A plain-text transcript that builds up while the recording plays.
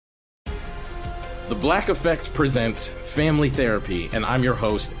The Black Effect presents Family Therapy, and I'm your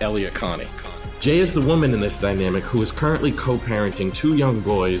host, Elliot Connie. Jay is the woman in this dynamic who is currently co-parenting 2 young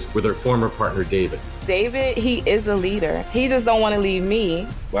boys with her former partner, David. David, he is a leader. He just don't want to leave me.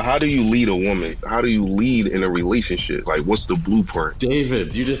 But how do you lead a woman? How do you lead in a relationship? Like, what's the blueprint?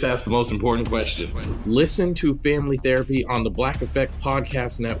 David, you just asked the most important question. Listen to Family Therapy on the Black Effect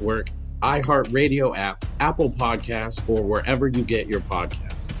Podcast Network, iHeartRadio app, Apple Podcasts, or wherever you get your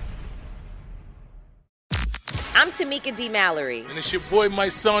podcasts. I'm Tamika D. Mallory. And it's your boy, my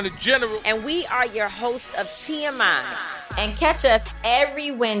son, the General. And we are your hosts of TMI. And catch us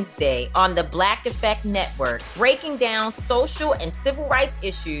every Wednesday on the Black Effect Network, breaking down social and civil rights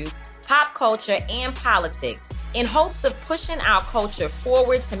issues, pop culture, and politics in hopes of pushing our culture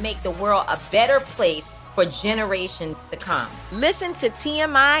forward to make the world a better place for generations to come. Listen to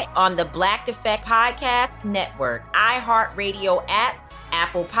TMI on the Black Effect Podcast Network, iHeartRadio app,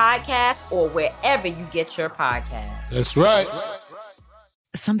 Apple Podcasts, or wherever you get your podcasts. That's right.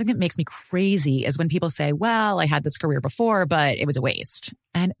 Something that makes me crazy is when people say, well, I had this career before, but it was a waste.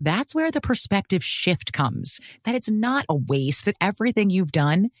 And that's where the perspective shift comes, that it's not a waste, that everything you've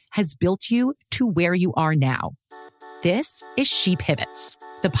done has built you to where you are now. This is She Pivots,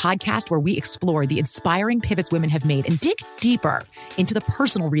 the podcast where we explore the inspiring pivots women have made and dig deeper into the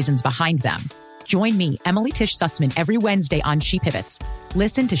personal reasons behind them. Join me, Emily Tish Sussman, every Wednesday on She Pivots.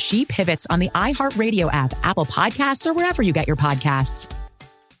 Listen to She Pivots on the iHeartRadio app, Apple Podcasts, or wherever you get your podcasts.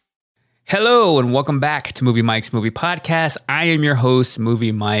 Hello, and welcome back to Movie Mike's Movie Podcast. I am your host,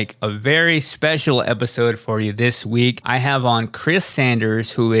 Movie Mike. A very special episode for you this week. I have on Chris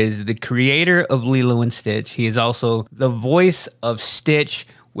Sanders, who is the creator of Lilo and Stitch. He is also the voice of Stitch,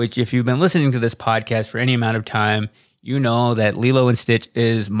 which if you've been listening to this podcast for any amount of time, you know that Lilo and Stitch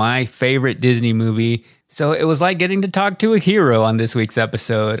is my favorite Disney movie. So it was like getting to talk to a hero on this week's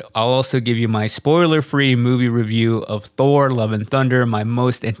episode. I'll also give you my spoiler-free movie review of Thor: Love and Thunder, my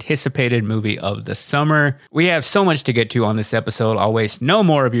most anticipated movie of the summer. We have so much to get to on this episode. I'll waste no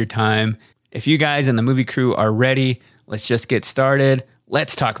more of your time. If you guys and the movie crew are ready, let's just get started.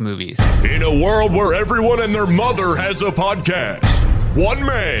 Let's talk movies. In a world where everyone and their mother has a podcast, one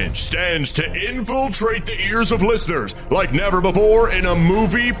man stands to infiltrate the ears of listeners like never before in a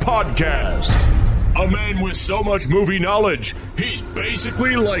movie podcast. A man with so much movie knowledge, he's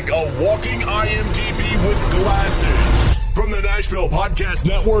basically like a walking IMDb with glasses. From the Nashville Podcast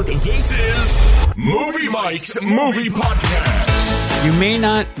Network, this is Movie Mike's Movie Podcast. You may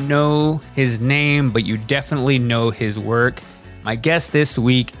not know his name, but you definitely know his work. My guest this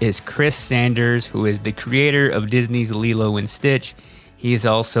week is Chris Sanders, who is the creator of Disney's Lilo and Stitch. He is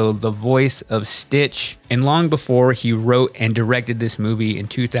also the voice of Stitch. And long before he wrote and directed this movie in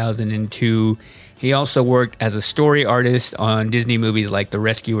 2002, he also worked as a story artist on Disney movies like The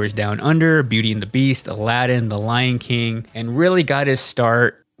Rescuers Down Under, Beauty and the Beast, Aladdin, The Lion King, and really got his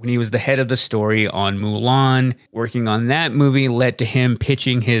start when he was the head of the story on Mulan. Working on that movie led to him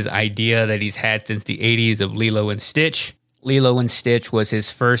pitching his idea that he's had since the 80s of Lilo and Stitch. Lilo and Stitch was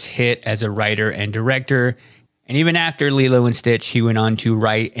his first hit as a writer and director. And even after Lilo and Stitch, he went on to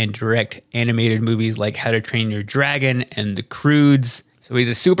write and direct animated movies like How to Train Your Dragon and The Croods. So he's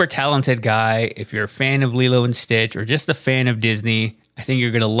a super talented guy. If you're a fan of Lilo and Stitch or just a fan of Disney, I think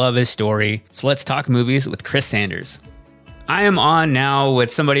you're going to love his story. So let's talk movies with Chris Sanders. I am on now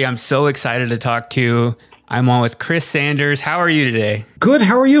with somebody I'm so excited to talk to. I'm on with Chris Sanders. How are you today? Good.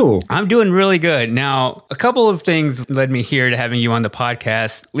 How are you? I'm doing really good. Now, a couple of things led me here to having you on the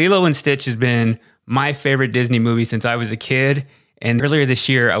podcast. Lilo and Stitch has been my favorite Disney movie since I was a kid. And earlier this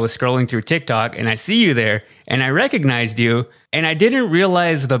year, I was scrolling through TikTok and I see you there and I recognized you. And I didn't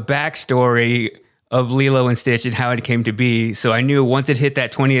realize the backstory of Lilo and Stitch and how it came to be. So I knew once it hit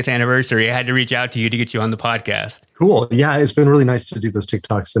that 20th anniversary, I had to reach out to you to get you on the podcast. Cool. Yeah, it's been really nice to do those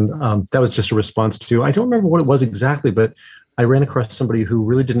TikToks. And that was just a response to, I don't remember what it was exactly, but I ran across somebody who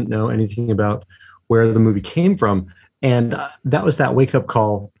really didn't know anything about where the movie came from. And that was that wake-up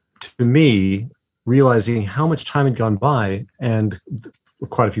call to me, realizing how much time had gone by and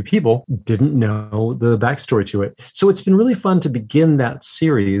quite a few people didn't know the backstory to it. So it's been really fun to begin that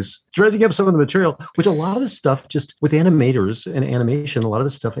series, dredging up some of the material, which a lot of the stuff just with animators and animation, a lot of the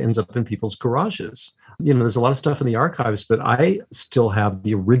stuff ends up in people's garages. You know, there's a lot of stuff in the archives, but I still have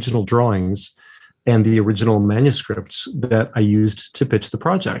the original drawings and the original manuscripts that I used to pitch the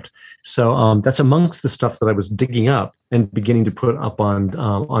project. So that's amongst the stuff that I was digging up and beginning to put up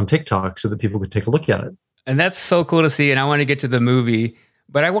on TikTok so that people could take a look at it. And that's so cool to see. And I want to get to the movie,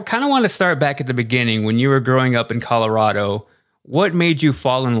 but I kind of want to start back at the beginning when you were growing up in Colorado. What made you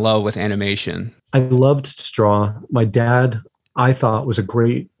fall in love with animation? I loved to draw. My dad, I thought, was a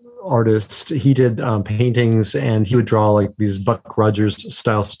great artist. He did paintings, and he would draw like these Buck Rogers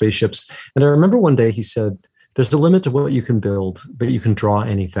style spaceships. And I remember one day he said, "There's a limit to what you can build, but you can draw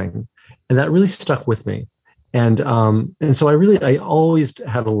anything." And that really stuck with me. And so I always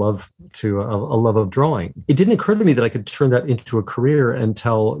had a love of drawing. It didn't occur to me that I could turn that into a career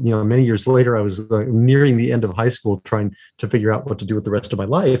until, many years later. I was nearing the end of high school, trying to figure out what to do with the rest of my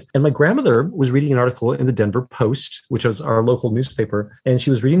life. And my grandmother was reading an article in the Denver Post, which was our local newspaper. And she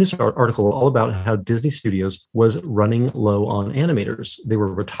was reading this article all about how Disney Studios was running low on animators. They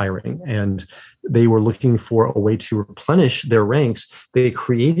were retiring, and they were looking for a way to replenish their ranks. They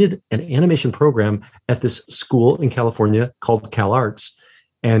created an animation program at this school in California called CalArts.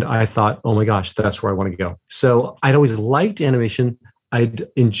 And I thought, oh my gosh, that's where I want to go. So I'd always liked animation. I'd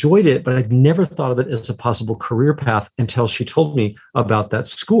enjoyed it, but I'd never thought of it as a possible career path until she told me about that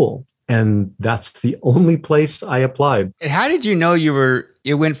school. And that's the only place I applied. And how did you know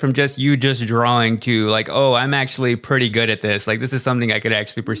it went from just drawing to like, oh, I'm actually pretty good at this. Like, this is something I could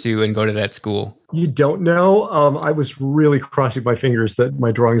actually pursue and go to that school? You don't know. I was really crossing my fingers that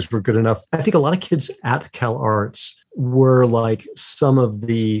my drawings were good enough. I think a lot of kids at CalArts were like some of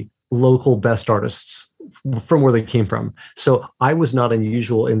the local best artists from where they came from. So I was not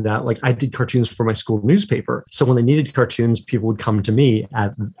unusual in that, like, I did cartoons for my school newspaper. So when they needed cartoons, people would come to me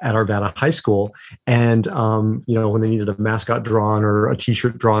at Arvada High School. And, when they needed a mascot drawn or a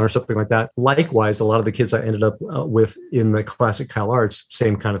t-shirt drawn or something like that. Likewise, a lot of the kids I ended up with in the classic CalArts,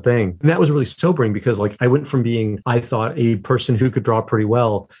 same kind of thing. And that was really sobering because, like, I went from being, I thought, a person who could draw pretty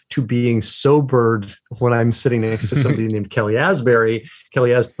well to being sobered when I'm sitting next to somebody named Kelly Asbury,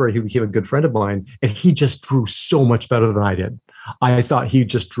 who became a good friend of mine. And he just drew so much better than I did. I thought he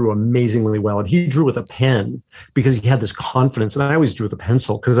just drew amazingly well. And he drew with a pen because he had this confidence. And I always drew with a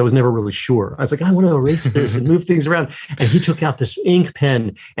pencil because I was never really sure. I was like, I want to erase this and move things around. And he took out this ink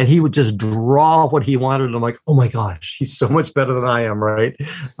pen and he would just draw what he wanted. And I'm like, oh my gosh, he's so much better than I am, right?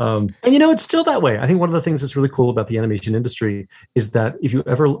 And it's still that way. I think one of the things that's really cool about the animation industry is that if you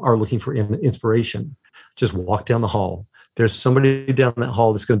ever are looking for inspiration, just walk down the hall. There's somebody down that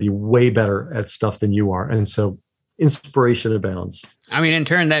hall that's going to be way better at stuff than you are. And so inspiration abounds. I mean, in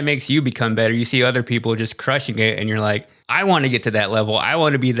turn, that makes you become better. You see other people just crushing it and you're like, I want to get to that level. I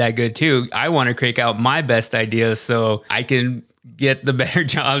want to be that good too. I want to crank out my best ideas so I can get the better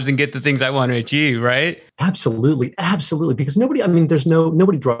jobs and get the things I want to achieve, right? Absolutely. Absolutely. Because nobody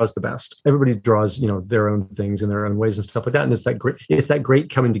draws the best. Everybody draws, their own things in their own ways and stuff like that. And it's that great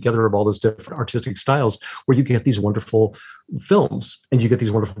coming together of all those different artistic styles where you get these wonderful films and you get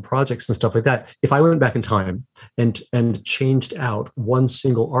these wonderful projects and stuff like that. If I went back in time and changed out one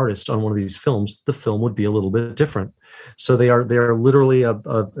single artist on one of these films, the film would be a little bit different. So they are literally a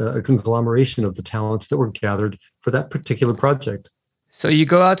conglomeration of the talents that were gathered for that particular project. So you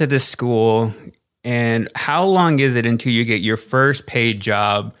go out to this school, and how long is it until you get your first paid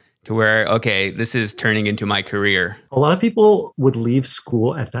job to where, okay, this is turning into my career? A lot of people would leave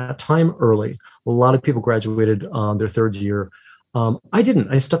school at that time early. A lot of people graduated their third year. I didn't.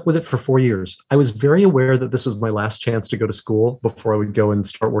 I stuck with it for 4 years. I was very aware that this was my last chance to go to school before I would go and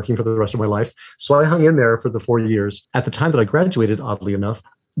start working for the rest of my life. So I hung in there for the 4 years. At the time that I graduated, oddly enough,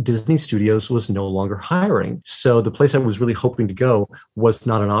 Disney Studios was no longer hiring. So the place I was really hoping to go was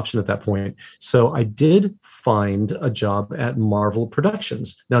not an option at that point. So I did find a job at Marvel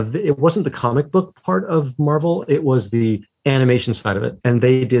Productions. Now, it wasn't the comic book part of Marvel. It was the animation side of it. And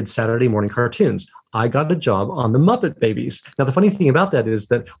they did Saturday morning cartoons. I got a job on the Muppet Babies. Now, the funny thing about that is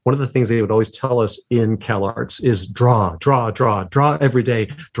that one of the things they would always tell us in CalArts is draw every day,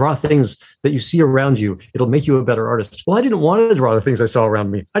 draw things that you see around you. It'll make you a better artist. Well, I didn't want to draw the things I saw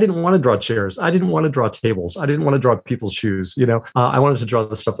around me. I didn't want to draw chairs. I didn't want to draw tables. I didn't want to draw people's shoes. I wanted to draw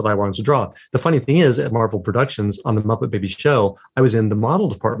the stuff that I wanted to draw. The funny thing is at Marvel Productions on the Muppet Babies show, I was in the model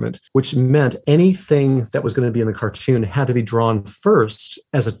department, which meant anything that was going to be in the cartoon had to be drawn first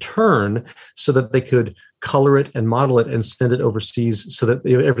as a turn so that they could color it and model it and send it overseas so that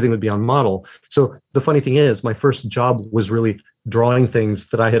everything would be on model. So the funny thing is my first job was really drawing things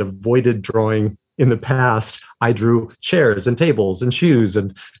that I had avoided drawing in the past. I drew chairs and tables and shoes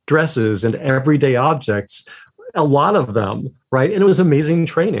and dresses and everyday objects, a lot of them, right? And it was amazing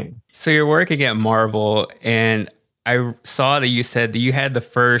training. So you're working at Marvel, and I saw that you said that you had the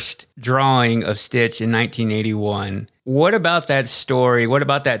first drawing of Stitch in 1981. What about that story? What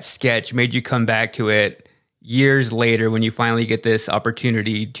about that sketch made you come back to it years later when you finally get this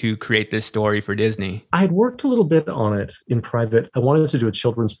opportunity to create this story for Disney? I had worked a little bit on it in private. I wanted to do a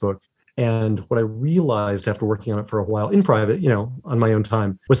children's book. And what I realized after working on it for a while in private, on my own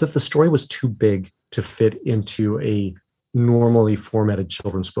time, was that the story was too big to fit into a normally formatted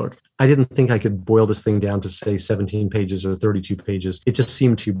children's book. I didn't think I could boil this thing down to, say, 17 pages or 32 pages. It just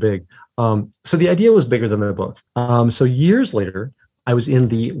seemed too big. So the idea was bigger than the book. So years later, I was in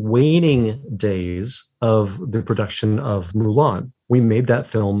the waning days of the production of Mulan. We made that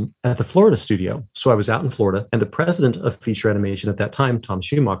film at the Florida studio. So I was out in Florida, and the president of feature animation at that time, Tom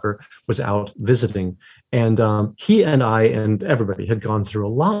Schumacher, was out visiting. And he and I and everybody had gone through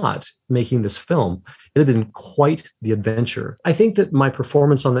a lot making this film. It had been quite the adventure. I think that my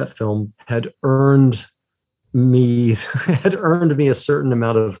performance on that film had earned me a certain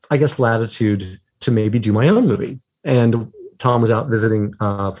amount of, I guess, latitude to maybe do my own movie. And Tom was out visiting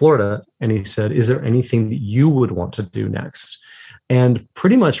Florida, and he said, "Is there anything that you would want to do next?" And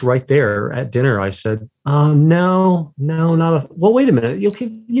pretty much right there at dinner, I said, no, not well, wait a minute.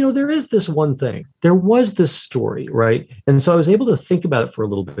 Okay, there is this one thing. There was this story, right? And so I was able to think about it for a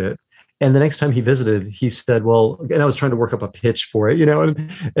little bit. And the next time he visited, he said, well, and I was trying to work up a pitch for it,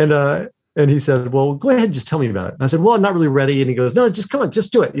 and he said, well, go ahead and just tell me about it. And I said, well, I'm not really ready. And he goes, no, just come on,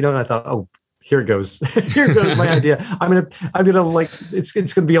 just do it. And I thought, oh, here it goes. Here goes my idea. I'm gonna like it's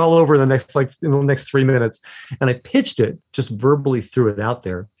gonna be all over in the next 3 minutes. And I pitched it, just verbally threw it out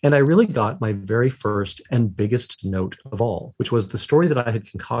there. And I really got my very first and biggest note of all, which was the story that I had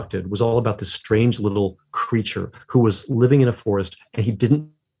concocted was all about this strange little creature who was living in a forest, and he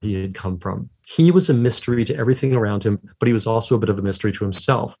didn't he had come from. He was a mystery to everything around him, but he was also a bit of a mystery to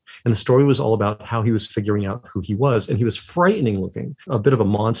himself. And the story was all about how he was figuring out who he was. And he was frightening looking, a bit of a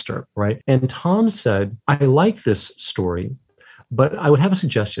monster, right? And Tom said, I like this story, but I would have a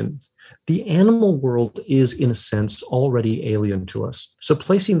suggestion. The animal world is, in a sense, already alien to us. So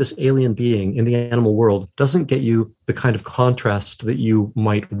placing this alien being in the animal world doesn't get you the kind of contrast that you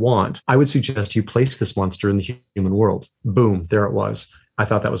might want. I would suggest you place this monster in the human world. Boom, there it was. I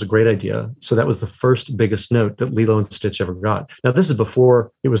thought that was a great idea. So that was the first biggest note that Lilo and Stitch ever got. Now, this is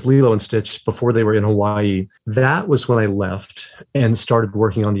before it was Lilo and Stitch, before they were in Hawaii. That was when I left and started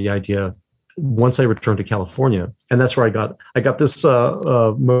working on the idea once I returned to California. And that's where I got this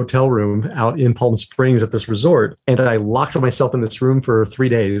motel room out in Palm Springs at this resort. And I locked myself in this room for 3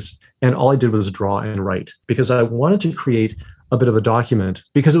 days. And all I did was draw and write because I wanted to create a bit of a document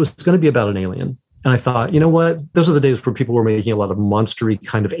because it was going to be about an alien. And I thought, you know what? Those are the days where people were making a lot of monstery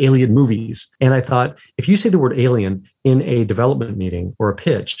kind of alien movies. And I thought, if you say the word alien in a development meeting or a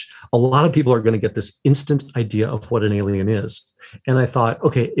pitch, a lot of people are going to get this instant idea of what an alien is. And I thought,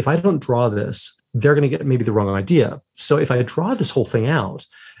 okay, if I don't draw this, they're going to get maybe the wrong idea. So if I draw this whole thing out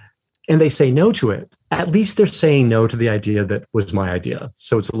and they say no to it, at least they're saying no to the idea that was my idea.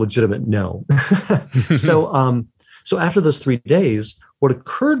 So it's a legitimate no. So after those 3 days, what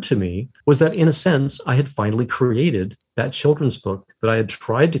occurred to me was that, in a sense, I had finally created that children's book that I had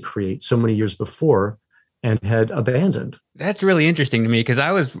tried to create so many years before and had abandoned. That's really interesting to me because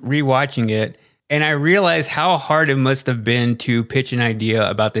I was rewatching it and I realized how hard it must have been to pitch an idea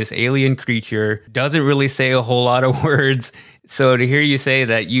about this alien creature. Doesn't really say a whole lot of words. So to hear you say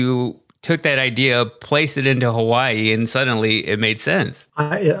that you took that idea, placed it into Hawaii, and suddenly it made sense.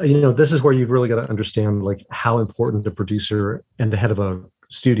 This is where you've really got to understand like how important a producer and the head of a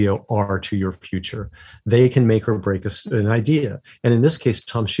studio are to your future. They can make or break an idea. And in this case,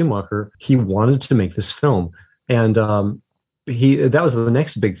 Tom Schumacher, he wanted to make this film. And that was the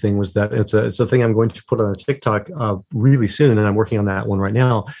next big thing, was that it's a thing I'm going to put on a TikTok really soon. And I'm working on that one right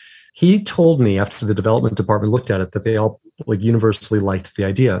now. He told me after the development department looked at it that they all universally liked the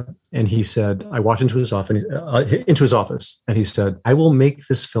idea. And he said, I walked into his office and he said, I will make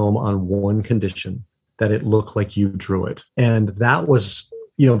this film on one condition, that it look like you drew it. And that was,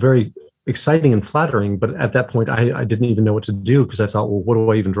 very exciting and flattering. But at that point, I didn't even know what to do because I thought, well, what do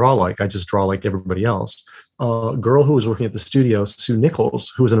I even draw like? I just draw like everybody else. A girl who was working at the studio, Sue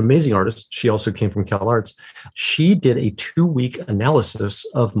Nichols, who was an amazing artist. She also came from Cal Arts. She did a 2-week analysis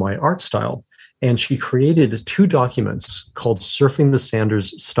of my art style. And she created 2 documents called Surfing the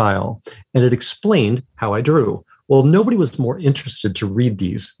Sanders Style. And it explained how I drew. Well, nobody was more interested to read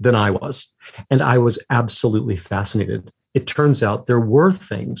these than I was. And I was absolutely fascinated. It turns out there were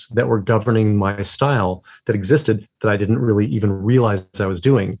things that were governing my style that existed that I didn't really even realize I was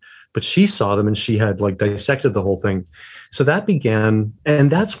doing. But she saw them and she had dissected the whole thing. So that began, and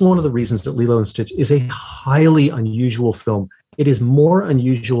that's one of the reasons that Lilo and Stitch is a highly unusual film. It is more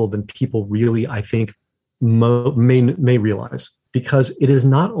unusual than people really, I think, may realize, because it is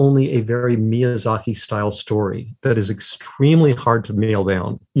not only a very Miyazaki-style story that is extremely hard to nail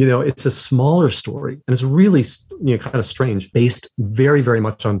down. It's a smaller story, and it's really kind of strange, based very, very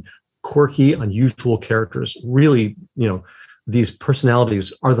much on quirky, unusual characters, really, these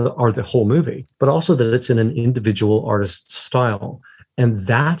personalities are the whole movie, but also that it's in an individual artist's style. And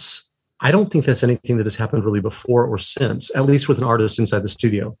I don't think that's anything that has happened really before or since, at least with an artist inside the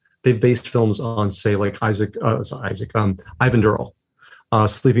studio. They've based films on, say, like Ivan Durrell.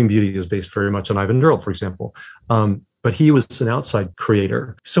 Sleeping Beauty is based very much on Ivan Durrell, for example. But he was an outside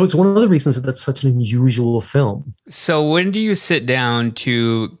creator. So it's one of the reasons that that's such an unusual film. So when do you sit down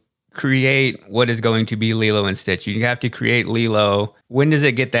to create what is going to be Lilo and Stitch? You have to create Lilo. When does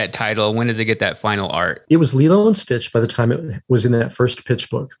it get that title? When does it get that final art? It was Lilo and Stitch by the time it was in that first pitch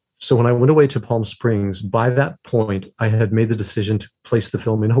book. So when I went away to Palm Springs, by that point, I had made the decision to place the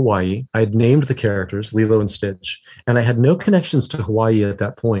film in Hawaii. I had named the characters Lilo and Stitch, and I had no connections to Hawaii at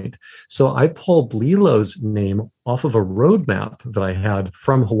that point. So I pulled Lilo's name off of a road map that I had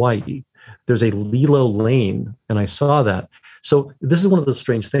from Hawaii. There's a Lilo Lane, and I saw that. So this is one of the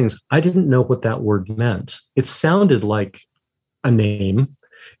strange things. I didn't know what that word meant. It sounded like a name.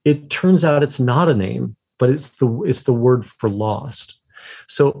 It turns out it's not a name, but it's the word for lost.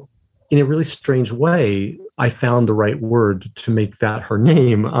 So in a really strange way, I found the right word to make that her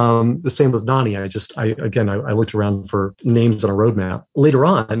name. The same with Nani. I looked around for names on a roadmap. Later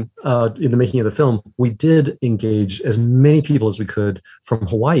on, in the making of the film, we did engage as many people as we could from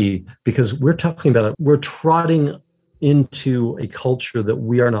Hawaii, because we're trotting into a culture that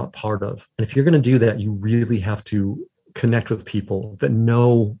we are not part of. And if you're going to do that, you really have to connect with people that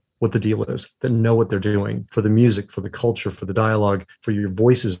know what the deal is, that know what they're doing for the music, for the culture, for the dialogue, for your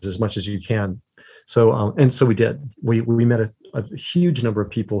voices as much as you can. So, so we did. We met a huge number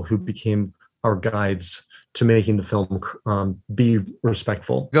of people who became our guides to making the film be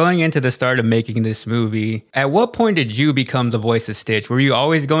respectful. Going into the start of making this movie, at what point did you become the voice of Stitch? Were you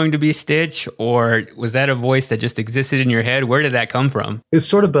always going to be Stitch, or was that a voice that just existed in your head? Where did that come from? It's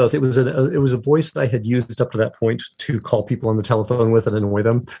sort of both. It was a voice I had used up to that point to call people on the telephone with and annoy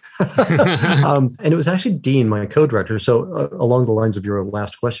them. And it was actually Dean, my co-director. So along the lines of your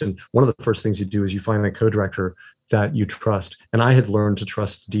last question, one of the first things you do is you find a co-director that you trust. And I had learned to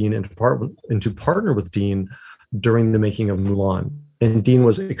trust Dean and to partner with Dean during the making of Mulan. And Dean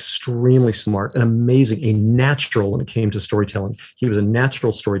was extremely smart and amazing, a natural when it came to storytelling. He was a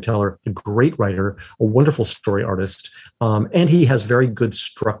natural storyteller, a great writer, a wonderful story artist, and he has very good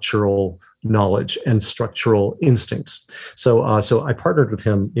structural knowledge and structural instincts. So I partnered with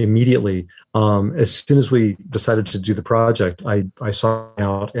him immediately. As soon as we decided to do the project, I saw him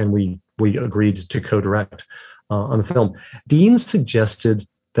out and we agreed to co-direct on the film. Dean suggested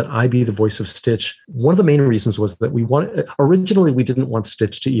that I be the voice of Stitch. One of the main reasons was that originally we didn't want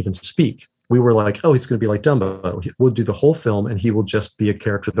Stitch to even speak. We were like, oh, he's going to be like Dumbo. We'll do the whole film and he will just be a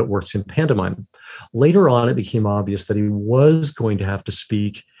character that works in pantomime. Later on, it became obvious that he was going to have to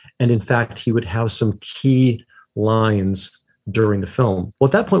speak. And in fact, he would have some key lines during the film. Well,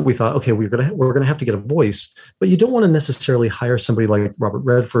 at that point, we thought, okay, we're going to have to get a voice, but you don't want to necessarily hire somebody like Robert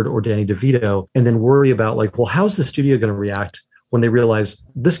Redford or Danny DeVito and then worry about like, well, how's the studio going to react when they realize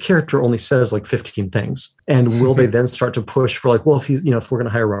this character only says like 15 things? And will they then start to push for like, well, if we're going to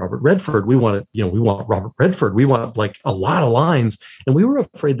hire Robert Redford, we want Robert Redford. We want like a lot of lines. And we were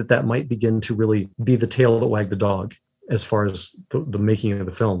afraid that might begin to really be the tail that wagged the dog as far as the making of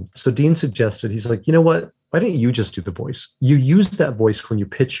the film. So Dean suggested, he's like, you know what? Why don't you just do the voice? You use that voice when you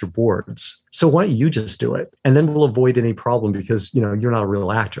pitch your boards. So why don't you just do it? And then we'll avoid any problem because, you're not a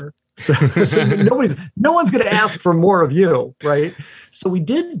real actor. So no one's going to ask for more of you, right? So we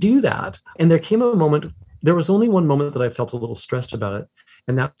did do that. And there was only one moment that I felt a little stressed about it.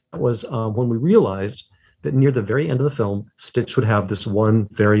 And that was when we realized that near the very end of the film, Stitch would have this one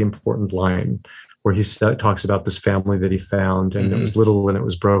very important line where he talks about this family that he found, and it was little and it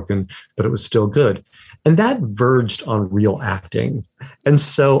was broken, but it was still good. And that verged on real acting. And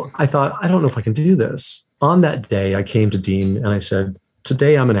so I thought, I don't know if I can do this. On that day, I came to Dean and I said,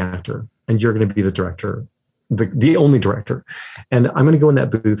 today I'm an actor and you're going to be the director, the only director. And I'm going to go in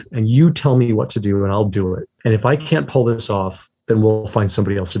that booth and you tell me what to do and I'll do it. And if I can't pull this off, then we'll find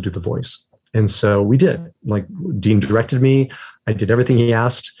somebody else to do the voice. And so we did. Like, Dean directed me. I did everything he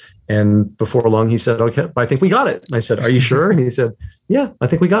asked. And before long, he said, okay, I think we got it. And I said, are you sure? And he said, yeah, I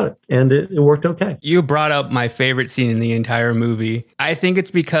think we got it. And it worked okay. You brought up my favorite scene in the entire movie. I think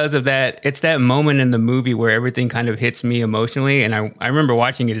it's because of that. It's that moment in the movie where everything kind of hits me emotionally. And I remember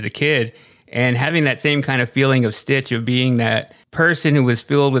watching it as a kid and having that same kind of feeling of Stitch, of being that person who was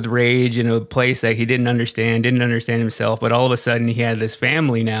filled with rage in a place that he didn't understand himself, but all of a sudden he had this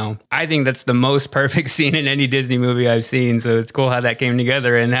family now. I think that's the most perfect scene in any Disney movie I've seen. So it's cool how that came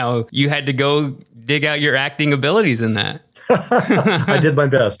together and how you had to go dig out your acting abilities in that. I did my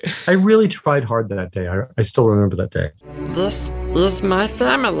best. I really tried hard that day. I still remember that day. This is my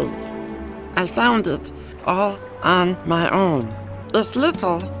family. I found it all on my own. It's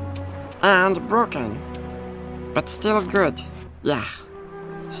little and broken, but still good. Yeah,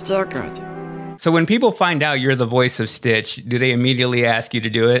 still good. So when people find out you're the voice of Stitch, do they immediately ask you to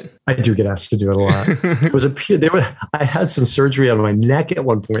do it? I do get asked to do it a lot. I had some surgery on my neck at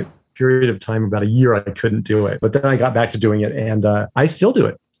one point, period of time, about a year, I couldn't do it. But then I got back to doing it, and I still do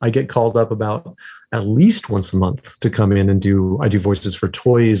it. I get called up about at least once a month to come in and I do voices for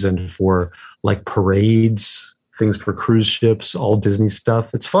toys and for like parades, things for cruise ships, all Disney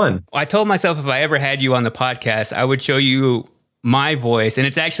stuff. It's fun. I told myself if I ever had you on the podcast, I would show you my voice. And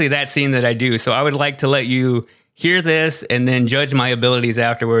it's actually that scene that I do. So I would like to let you hear this and then judge my abilities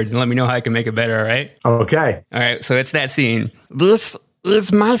afterwards and let me know how I can make it better. All right. Okay. All right. So it's that scene. This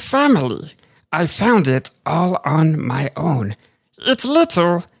is my family. I found it all on my own. It's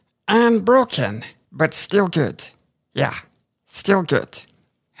little and broken, but still good. Yeah, still good.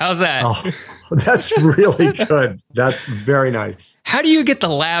 How's that? Oh, that's really good. That's very nice. How do you get the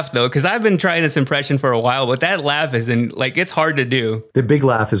laugh, though? Because I've been trying this impression for a while, but that laugh it's hard to do. The big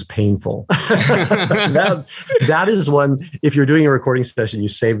laugh is painful. that is one, if you're doing a recording session, you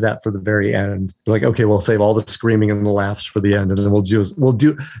save that for the very end. Like, okay, we'll save all the screaming and the laughs for the end. And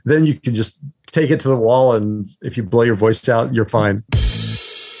then then you can just take it to the wall. And if you blow your voice out, you're fine.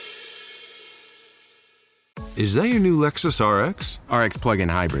 Is that your new Lexus RX? RX plug-in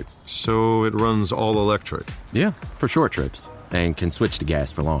hybrid. So it runs all electric? Yeah, for short trips, and can switch to gas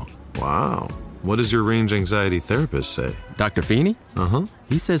for long. Wow. What does your range anxiety therapist say? Dr. Feeney? Uh-huh.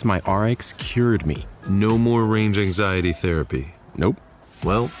 He says my RX cured me. No more range anxiety therapy? Nope.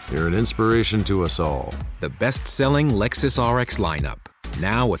 Well, you're an inspiration to us all. The best-selling Lexus RX lineup,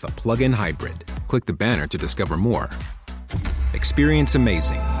 now with a plug-in hybrid. Click the banner to discover more. Experience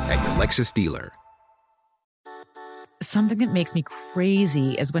amazing at your Lexus dealer. Something that makes me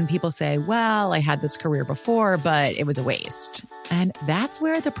crazy is when people say, well, I had this career before, but it was a waste. And that's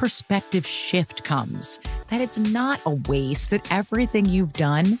where the perspective shift comes, that it's not a waste, that everything you've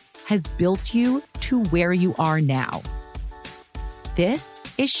done has built you to where you are now. This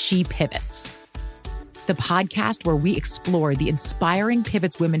is She Pivots, the podcast where we explore the inspiring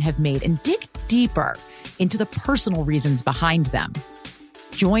pivots women have made and dig deeper into the personal reasons behind them.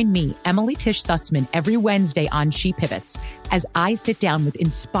 Join me, Emily Tish Sussman, every Wednesday on She Pivots as I sit down with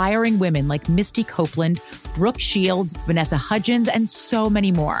inspiring women like Misty Copeland, Brooke Shields, Vanessa Hudgens, and so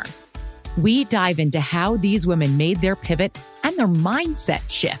many more. We dive into how these women made their pivot and their mindset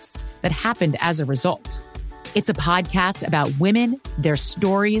shifts that happened as a result. It's a podcast about women, their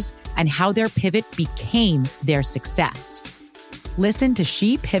stories, and how their pivot became their success. Listen to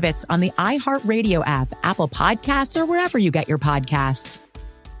She Pivots on the iHeartRadio app, Apple Podcasts, or wherever you get your podcasts.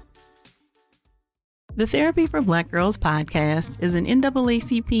 The Therapy for Black Girls podcast is an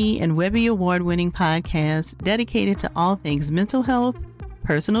NAACP and Webby Award-winning podcast dedicated to all things mental health,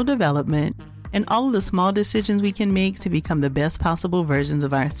 personal development, and all of the small decisions we can make to become the best possible versions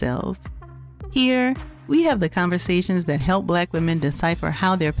of ourselves. Here, we have the conversations that help Black women decipher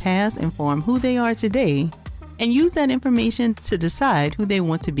how their past inform who they are today and use that information to decide who they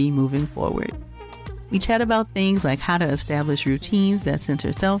want to be moving forward. We chat about things like how to establish routines that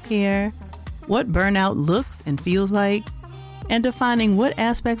center self-care, what burnout looks and feels like, and defining what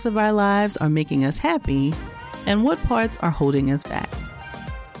aspects of our lives are making us happy and what parts are holding us back.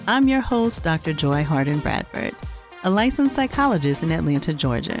 I'm your host, Dr. Joy Harden Bradford, a licensed psychologist in Atlanta,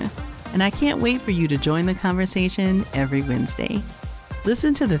 Georgia, and I can't wait for you to join the conversation every Wednesday.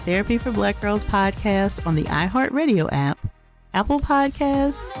 Listen to the Therapy for Black Girls podcast on the iHeartRadio app, Apple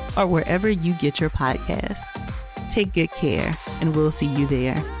Podcasts, or wherever you get your podcasts. Take good care, and we'll see you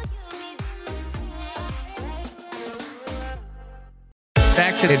there.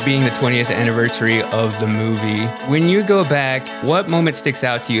 Back to it being the 20th anniversary of the movie. When you go back, what moment sticks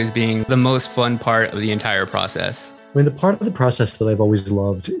out to you as being the most fun part of the entire process? I mean, the part of the process that I've always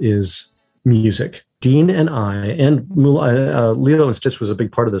loved is music. Dean and I, and Lilo and Stitch was a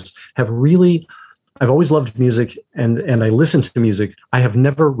big part of this, I've always loved music and I listen to music. I have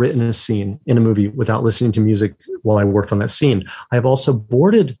never written a scene in a movie without listening to music while I worked on that scene. I have also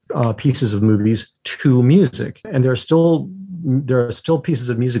boarded pieces of movies to music, and there are still pieces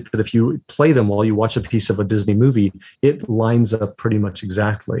of music that if you play them while you watch a piece of a Disney movie, it lines up pretty much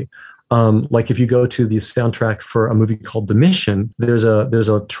exactly. Like if you go to the soundtrack for a movie called The Mission, there's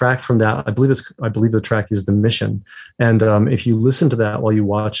a track from that. I believe the track is The Mission. And if you listen to that while you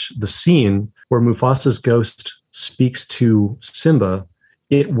watch the scene where Mufasa's ghost speaks to Simba,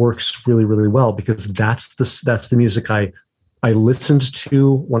 it works really, really well because that's the music I I listened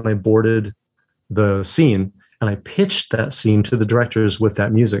to when I boarded the scene, and I pitched that scene to the directors with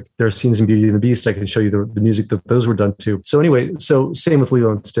that music. There are scenes in Beauty and the Beast. I can show you the music that those were done to. So anyway, so same with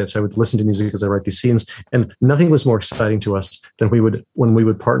Lilo and Stitch. I would listen to music as I write these scenes, and nothing was more exciting to us than when we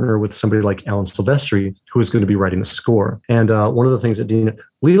would partner with somebody like Alan Silvestri, who was going to be writing the score. And one of the things that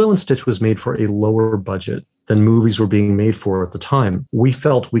Lilo and Stitch was made for a lower budget than movies were being made for at the time. We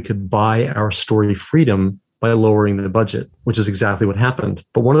felt we could buy our story freedom by lowering the budget, which is exactly what happened.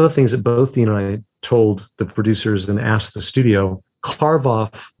 But one of the things that both Dean and I told the producers and asked the studio, carve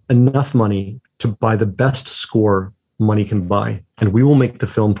off enough money to buy the best score money can buy, and we will make the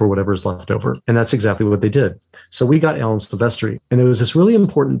film for whatever is left over. And that's exactly what they did. So we got Alan Silvestri, and there was this really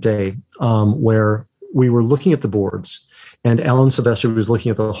important day where we were looking at the boards, and Alan Silvestri was looking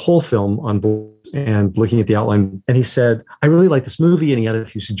at the whole film on board and looking at the outline. And he said, I really like this movie. And he had a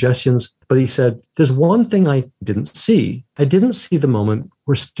few suggestions, but he said, there's one thing I didn't see. I didn't see the moment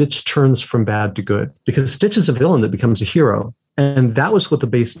where Stitch turns from bad to good, because Stitch is a villain that becomes a hero. And that was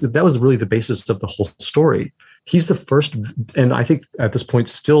that was really the basis of the whole story. He's the first, and I think at this point,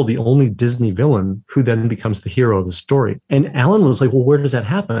 still the only Disney villain who then becomes the hero of the story. And Alan was like, well, where does that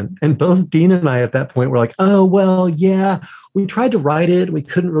happen? And both Dean and I at that point were like, oh, well, yeah, we tried to write it. We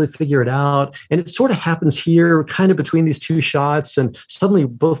couldn't really figure it out. And it sort of happens here, kind of between these two shots. And suddenly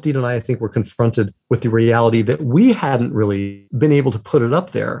both Dean and I think, were confronted with the reality that we hadn't really been able to put it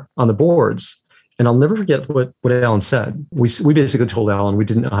up there on the boards. And I'll never forget what Alan said. We basically told Alan we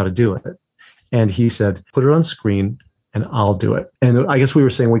didn't know how to do it. And he said, put it on screen and I'll do it. And I guess we were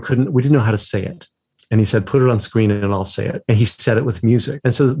saying we didn't know how to say it. And he said, put it on screen and I'll say it. And he said it with music.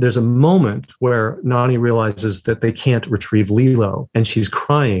 And so there's a moment where Nani realizes that they can't retrieve Lilo, and she's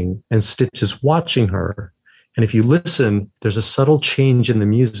crying, and Stitch is watching her. And if you listen, there's a subtle change in the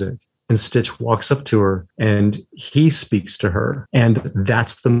music. And Stitch walks up to her and he speaks to her. And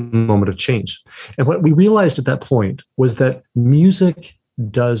that's the moment of change. And what we realized at that point was that music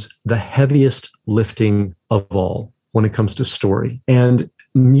does the heaviest lifting of all when it comes to story. And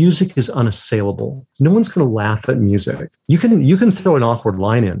music is unassailable. No one's going to laugh at music. You can throw an awkward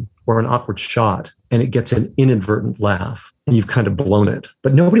line in or an awkward shot, and it gets an inadvertent laugh, and you've kind of blown it.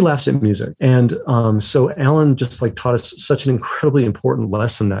 But nobody laughs at music. And so Alan just taught us such an incredibly important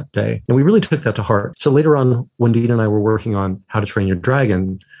lesson that day. And we really took that to heart. So later on, when Dean and I were working on How to Train Your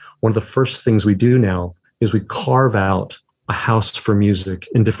Dragon, one of the first things we do now is we carve out a house for music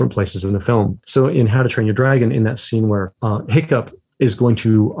in different places in the film. So in How to Train Your Dragon, in that scene where Hiccup is going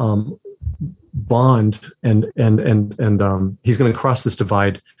to bond and he's going to cross this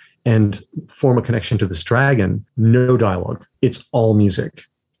divide and form a connection to this dragon, no dialogue. It's all music.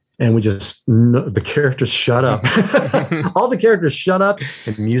 And we just, the characters shut up. All the characters shut up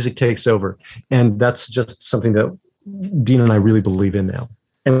and music takes over. And that's just something that Dean and I really believe in now.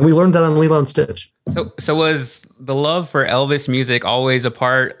 And we learned that on Lilo and Stitch. So was the love for Elvis music always a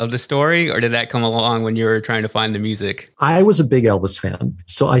part of the story, or did that come along when you were trying to find the music? I was a big Elvis fan,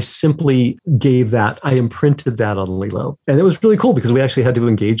 so I simply I imprinted that on Lilo. And it was really cool because we actually had to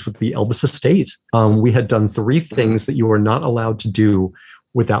engage with the Elvis estate. We had done 3 things that you are not allowed to do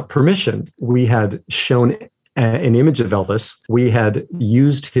without permission. We had shown an image of Elvis. We had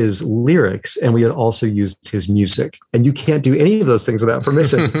used his lyrics, and we had also used his music. And you can't do any of those things without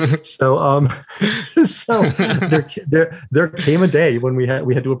permission. So there came a day when we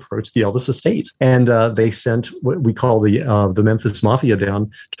had to approach the Elvis estate, and they sent what we call the Memphis Mafia down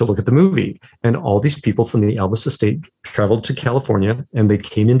to look at the movie. And all these people from the Elvis estate traveled to California, and they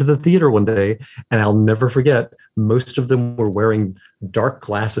came into the theater one day, and I'll never forget, most of them were wearing dark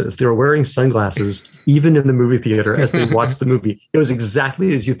glasses. They were wearing sunglasses, even in the movie theater, as they watched the movie. It was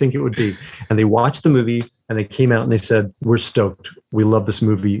exactly as you think it would be. And they watched the movie, and they came out and they said, we're stoked. We love this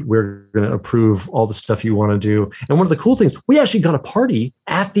movie. We're going to approve all the stuff you want to do. And one of the cool things, we actually got a party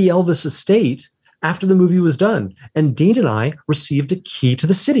at the Elvis estate after the movie was done. And Dean and I received a key to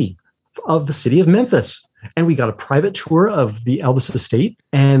the city of Memphis. And we got a private tour of the Elvis estate.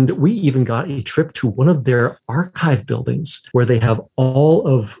 And we even got a trip to one of their archive buildings where they have all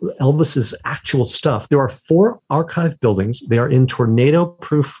of Elvis's actual stuff. There are 4 archive buildings. They are in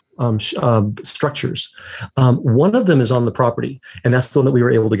tornado-proof structures. One of them is on the property, and that's the one that we were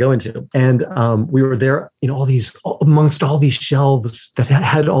able to go into. And we were there in amongst all these shelves that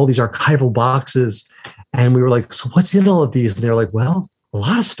had all these archival boxes. And we were like, so what's in all of these? And they were like, well, a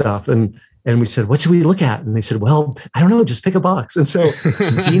lot of stuff. And we said, what should we look at? And they said, well, I don't know, just pick a box. And so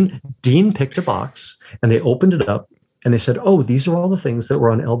Dean picked a box, and they opened it up, and they said, oh, these are all the things that were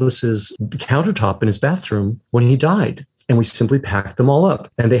on Elvis's countertop in his bathroom when he died. And we simply packed them all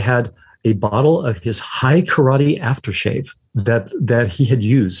up. And they had a bottle of his high karate aftershave that he had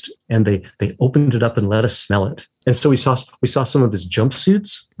used, and they opened it up and let us smell it. And so we saw some of his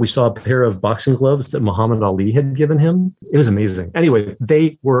jumpsuits. We saw a pair of boxing gloves that Muhammad Ali had given him. It was amazing. Anyway,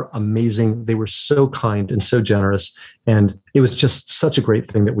 they were amazing. They were so kind and so generous, and it was just such a great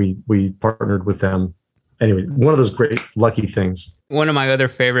thing that we partnered with them. Anyway, one of those great lucky things. One of my other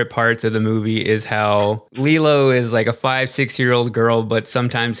favorite parts of the movie is how Lilo is like a 5-6-year-old girl, but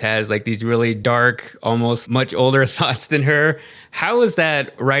sometimes has like these really dark, almost much older thoughts than her. How is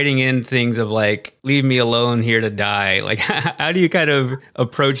that writing in things of like, leave me alone here to die? Like, how do you kind of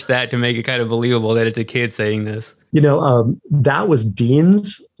approach that to make it kind of believable that it's a kid saying this? That was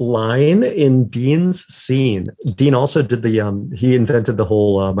Dean's line in Dean's scene. Dean also did he invented the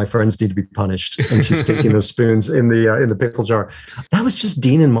whole, my friends need to be punished. And she's sticking those spoons in the pickle jar. That was just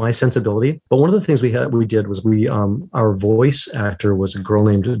Dean and my sensibility. But one of the things we did was our voice actor was a girl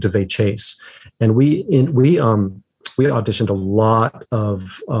named DeVay Chase. And we auditioned a lot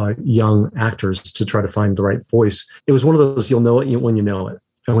of young actors to try to find the right voice. It was one of those, you'll know it when you know it.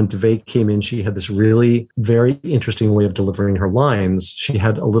 And when DeVay came in, she had this really very interesting way of delivering her lines. She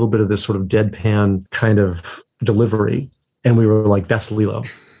had a little bit of this sort of deadpan kind of delivery. And we were like, that's Lilo.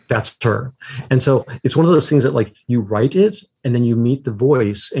 That's her. And so it's one of those things that like you write it and then you meet the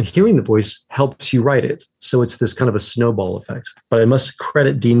voice, and hearing the voice helps you write it. So it's this kind of a snowball effect. But I must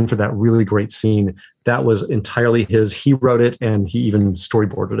credit Dean for that really great scene. That was entirely his. He wrote it and he even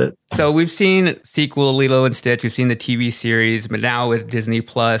storyboarded it. So we've seen sequel Lilo and Stitch. We've seen the TV series, but now with Disney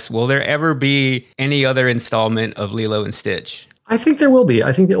Plus, will there ever be any other installment of Lilo and Stitch? I think there will be.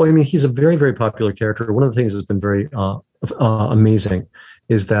 He's a very, very popular character. One of the things that's been very amazing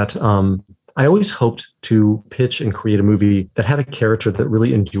is that I always hoped to pitch and create a movie that had a character that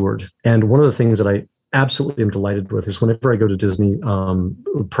really endured. And one of the things that I absolutely am delighted with is whenever I go to Disney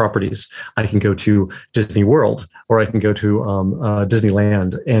properties, I can go to Disney World or I can go to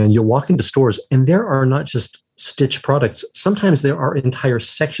Disneyland, and you'll walk into stores and there are not just Stitch products. Sometimes there are entire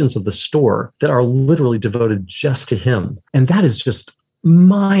sections of the store that are literally devoted just to him. And that is just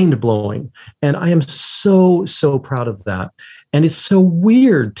mind-blowing. And I am so, so proud of that. And it's so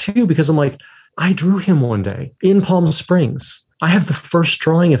weird too, because I'm like, I drew him one day in Palm Springs. I have the first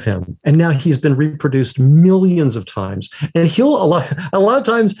drawing of him, and now he's been reproduced millions of times. And a lot of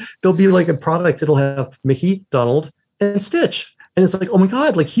times there'll be like a product, it'll have Mickey, Donald, and Stitch. And it's like, oh my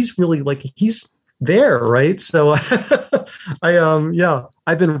God, like he's really like, he's there, right? So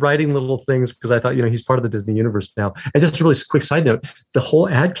I've been writing little things because I thought, he's part of the Disney universe now. And just a really quick side note, the whole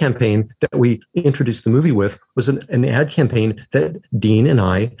ad campaign that we introduced the movie with was an ad campaign that Dean and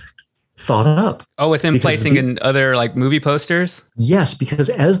I thought up. Oh, with him placing in other like movie posters? Yes, because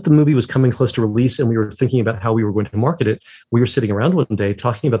as the movie was coming close to release and we were thinking about how we were going to market it, we were sitting around one day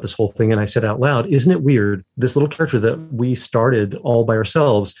talking about this whole thing. And I said out loud, isn't it weird? This little character that we started all by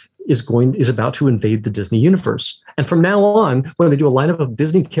ourselves is about to invade the Disney universe. And from now on, when they do a lineup of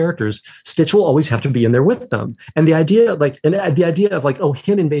Disney characters, Stitch will always have to be in there with them. And the idea of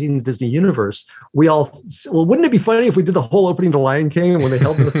him invading the Disney universe, wouldn't it be funny if we did the whole opening to Lion King, and when they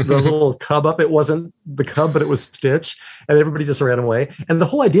held the little cub up, it wasn't the cub, but it was Stitch, and everybody just ran away. And the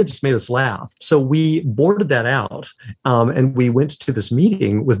whole idea just made us laugh. So we boarded that out, and we went to this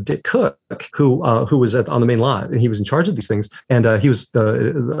meeting with Dick Cook, who was on the main lot, and he was in charge of these things, and he was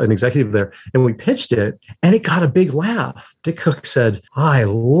an executive there, and we pitched it, and it got a big laugh. Dick Cook said, I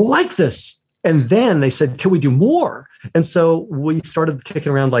like this. And then they said, can we do more? And so we started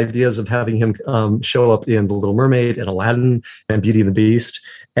kicking around ideas of having him show up in The Little Mermaid and Aladdin and Beauty and the Beast,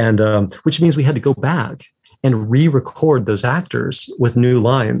 and which means we had to go back and re-record those actors with new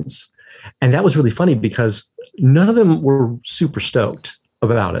lines. And that was really funny because none of them were super stoked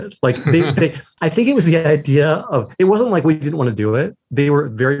about it. Like I think it was the idea of, it wasn't like we didn't want to do it. They were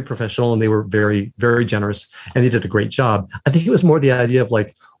very professional and they were very, very generous, and they did a great job. I think it was more the idea of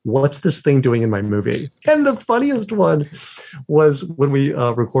like, what's this thing doing in my movie? And the funniest one was when we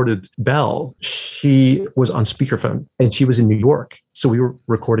recorded Belle. She was on speakerphone and she was in New York. So we were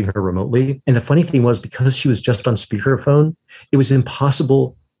recording her remotely. And the funny thing was, because she was just on speakerphone, it was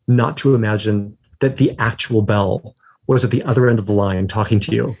impossible not to imagine that the actual Belle was at the other end of the line talking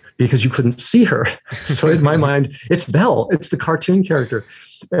to you, because you couldn't see her. So in my mind, it's Belle, it's the cartoon character.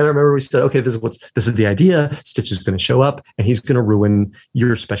 And I remember we said, okay, this is the idea. Stitch is going to show up and he's going to ruin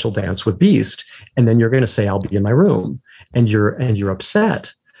your special dance with Beast. And then you're going to say, I'll be in my room, and you're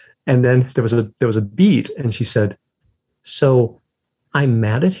upset. And then there was a beat, and she said, so I'm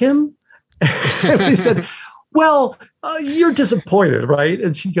mad at him. And we said, well, you're disappointed, right?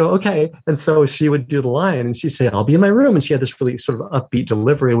 And she'd go, okay. And so she would do the line and she'd say, I'll be in my room. And she had this really sort of upbeat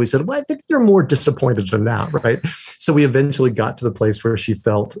delivery. And we said, well, I think you're more disappointed than that, right? So we eventually got to the place where she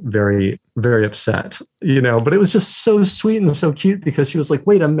felt very, very upset, but it was just so sweet and so cute because she was like,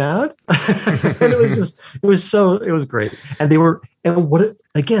 wait, I'm mad. And it was great. And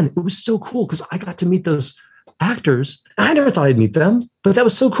it was so cool because I got to meet those actors. I never thought I'd meet them, but that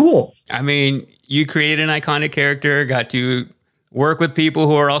was so cool. I mean, you created an iconic character, got to work with people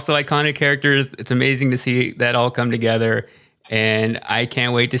who are also iconic characters. It's amazing to see that all come together. And I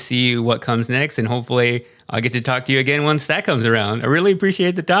can't wait to see what comes next. And hopefully I'll get to talk to you again once that comes around. I really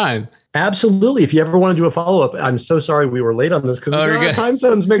appreciate the time. Absolutely. If you ever want to do a follow-up, I'm so sorry we were late on this because our time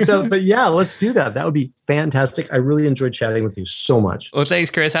zones mixed up. But yeah, let's do that. That would be fantastic. I really enjoyed chatting with you so much. Well, thanks,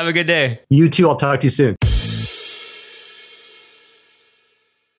 Chris. Have a good day. You too. I'll talk to you soon.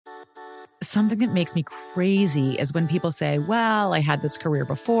 Something that makes me crazy is when people say, well, I had this career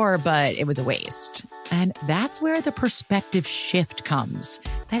before, but it was a waste. And that's where the perspective shift comes,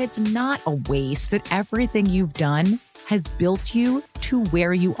 that it's not a waste, that everything you've done has built you to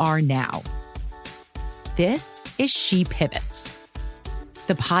where you are now. This is She Pivots,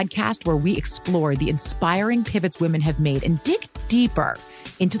 the podcast where we explore the inspiring pivots women have made and dig deeper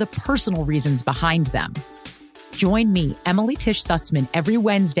into the personal reasons behind them. Join me, Emily Tish Sussman, every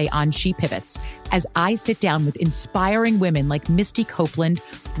Wednesday on She Pivots as I sit down with inspiring women like Misty Copeland,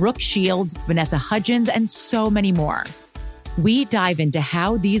 Brooke Shields, Vanessa Hudgens, and so many more. We dive into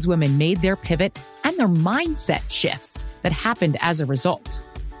how these women made their pivot and their mindset shifts that happened as a result.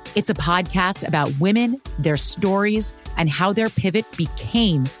 It's a podcast about women, their stories, and how their pivot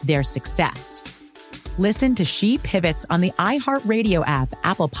became their success. Listen to She Pivots on the iHeartRadio app,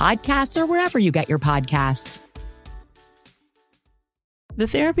 Apple Podcasts, or wherever you get your podcasts. The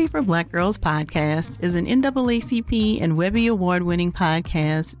Therapy for Black Girls podcast is an NAACP and Webby Award-winning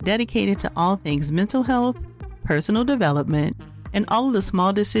podcast dedicated to all things mental health, personal development, and all of the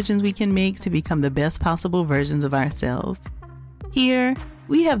small decisions we can make to become the best possible versions of ourselves. Here,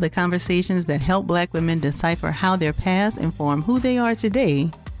 we have the conversations that help Black women decipher how their past inform who they are today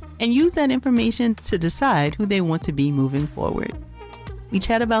and use that information to decide who they want to be moving forward. We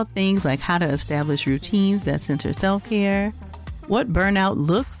chat about things like how to establish routines that center self-care, what burnout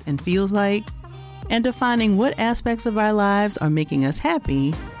looks and feels like, and defining what aspects of our lives are making us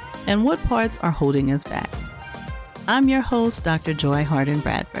happy and what parts are holding us back. I'm your host, Dr. Joy Harden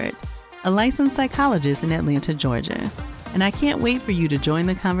Bradford, a licensed psychologist in Atlanta, Georgia, and I can't wait for you to join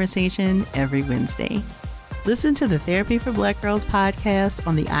the conversation every Wednesday. Listen to the Therapy for Black Girls podcast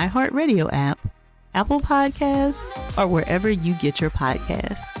on the iHeartRadio app, Apple Podcasts, or wherever you get your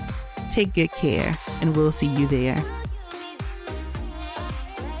podcasts. Take good care, and we'll see you there.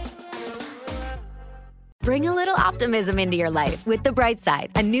 Bring a little optimism into your life with The Bright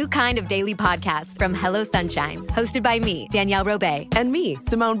Side, a new kind of daily podcast from Hello Sunshine, hosted by me, Danielle Robay. And me,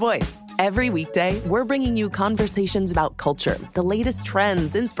 Simone Boyce. Every weekday, we're bringing you conversations about culture, the latest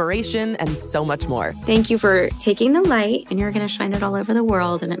trends, inspiration, and so much more. Thank you for taking the light, and you're going to shine it all over the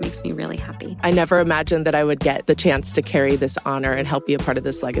world, and it makes me really happy. I never imagined that I would get the chance to carry this honor and help be a part of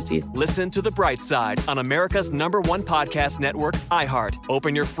this legacy. Listen to The Bright Side on America's #1 podcast network, iHeart.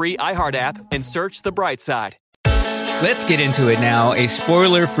 Open your free iHeart app and search The Bright Side. Let's get into it now. A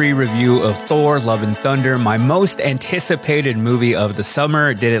spoiler-free review of Thor: Love and Thunder, my most anticipated movie of the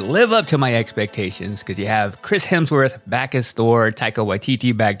summer. Did it live up to my expectations? Because you have Chris Hemsworth back as Thor, Taika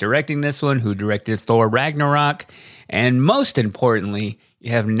Waititi back directing this one, who directed Thor Ragnarok. And most importantly,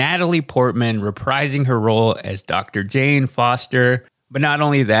 you have Natalie Portman reprising her role as Dr. Jane Foster. But not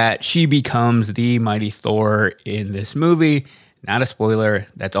only that, she becomes the mighty Thor in this movie. Not a spoiler,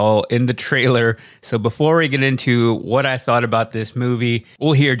 that's all in the trailer. So before we get into what I thought about this movie,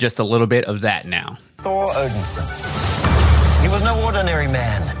 we'll hear just a little bit of that now. Thor Odinson. He was no ordinary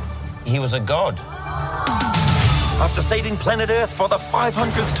man. He was a god. After saving planet Earth for the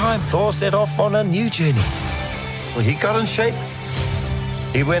 500th time, Thor set off on a new journey. Well, he got in shape.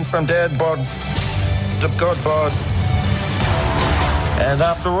 He went from dad bod to god bod. And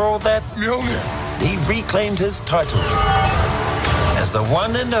after all that, he reclaimed his title as the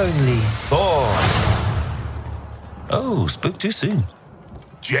one and only Thor. Oh, spoke too soon.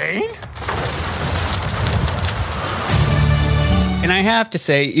 Jane? And I have to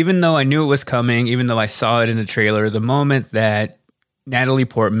say, even though I knew it was coming, even though I saw it in the trailer, the moment that Natalie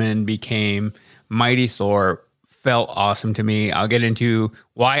Portman became Mighty Thor felt awesome to me. I'll get into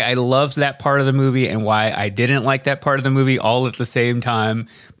why I loved that part of the movie and why I didn't like that part of the movie all at the same time.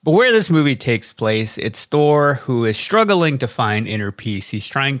 But where this movie takes place, it's Thor who is struggling to find inner peace. He's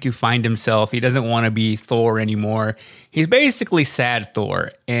trying to find himself. He doesn't want to be Thor anymore. He's basically sad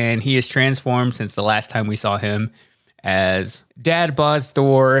Thor, and he is transformed since the last time we saw him as Dad Bod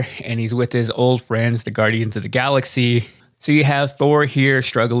Thor, and he's with his old friends, the Guardians of the Galaxy. So you have Thor here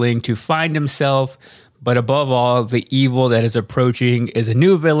struggling to find himself, but above all, the evil that is approaching is a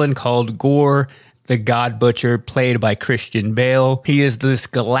new villain called Gorr, the God Butcher, played by Christian Bale. He is this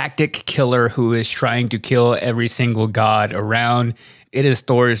galactic killer who is trying to kill every single god around. It is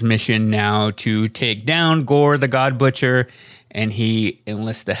Thor's mission now to take down Gorr, the God Butcher, and he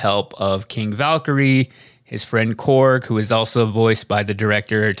enlists the help of King Valkyrie, his friend Korg, who is also voiced by the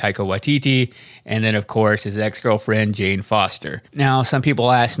director Taika Waititi, and then, of course, his ex-girlfriend Jane Foster. Now, some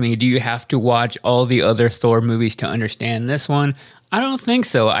people ask me, do you have to watch all the other Thor movies to understand this one? I don't think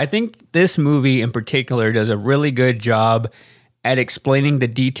so. I think this movie in particular does a really good job at explaining the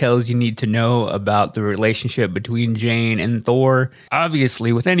details you need to know about the relationship between Jane and Thor.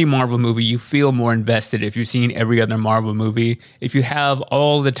 Obviously, with any Marvel movie, you feel more invested if you've seen every other Marvel movie. If you have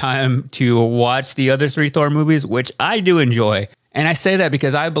all the time to watch the other 3 Thor movies, which I do enjoy. And I say that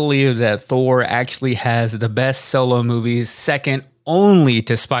because I believe that Thor actually has the best solo movies, second only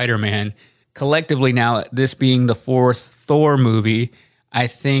to Spider-Man. Collectively now, this being the 4th Thor movie, I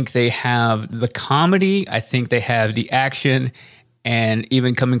think they have the comedy, I think they have the action, and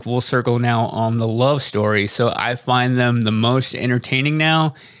even coming full circle now on the love story. So I find them the most entertaining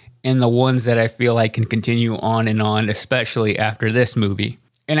now, and the ones that I feel like can continue on and on, especially after this movie.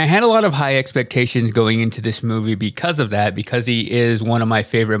 And I had a lot of high expectations going into this movie because of that, because he is one of my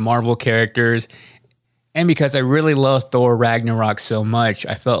favorite Marvel characters. And because I really love Thor Ragnarok so much,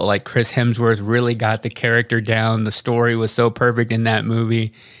 I felt like Chris Hemsworth really got the character down. The story was so perfect in that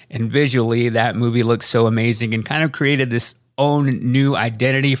movie. And visually, that movie looked so amazing and kind of created this own new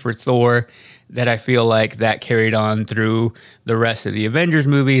identity for Thor that I feel like that carried on through the rest of the Avengers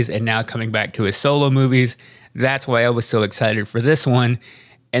movies and now coming back to his solo movies. That's why I was so excited for this one.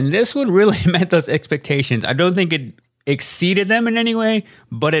 And this one really met those expectations. I don't think it exceeded them in any way,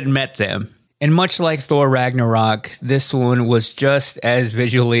 but it met them. And much like Thor Ragnarok, this one was just as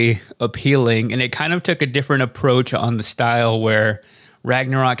visually appealing, and it kind of took a different approach on the style where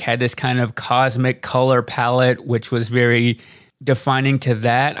Ragnarok had this kind of cosmic color palette, which was very defining to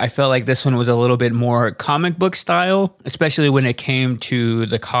that. I felt like this one was a little bit more comic book style, especially when it came to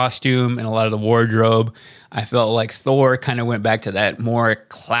the costume and a lot of the wardrobe. I felt like Thor kind of went back to that more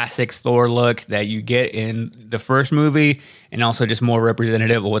classic Thor look that you get in the first movie, and also just more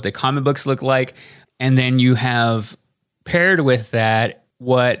representative of what the comic books look like. And then you have paired with that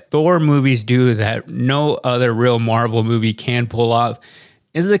what Thor movies do that no other real Marvel movie can pull off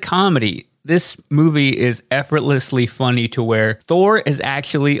is the comedy. This movie is effortlessly funny to where Thor is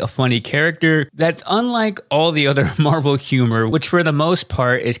actually a funny character that's unlike all the other Marvel humor, which for the most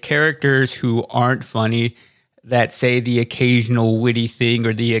part is characters who aren't funny, that say the occasional witty thing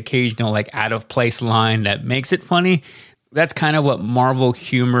or the occasional like out of place line that makes it funny. That's kind of what Marvel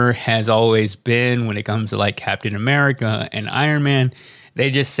humor has always been when it comes to like Captain America and Iron Man.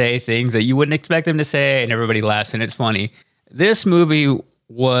 They just say things that you wouldn't expect them to say and everybody laughs and it's funny. This movie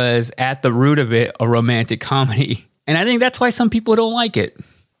was at the root of it a romantic comedy. And I think that's why some people don't like it.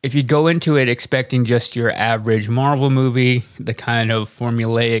 If you go into it expecting just your average Marvel movie, the kind of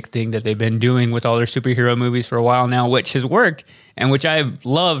formulaic thing that they've been doing with all their superhero movies for a while now, which has worked and which I've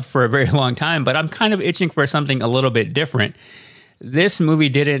loved for a very long time, but I'm kind of itching for something a little bit different. This movie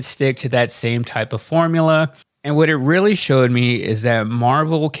didn't stick to that same type of formula. And what it really showed me is that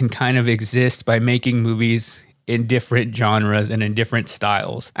Marvel can kind of exist by making movies in different genres and in different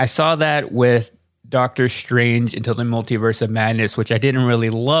styles. I saw that with Doctor Strange Into the Multiverse of Madness, which I didn't really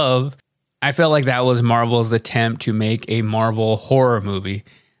love. I felt like that was Marvel's attempt to make a Marvel horror movie.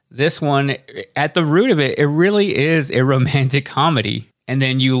 This one, at the root of it, it really is a romantic comedy. And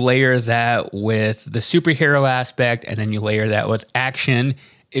then you layer that with the superhero aspect, and then you layer that with action,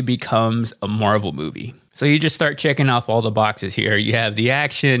 it becomes a Marvel movie. So you just start checking off all the boxes here. You have the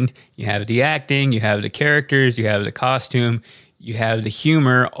action, you have the acting, you have the characters, you have the costume, you have the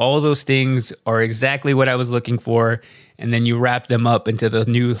humor. All those things are exactly what I was looking for. And then you wrap them up into the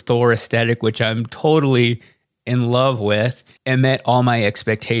new Thor aesthetic, which I'm totally in love with, and met all my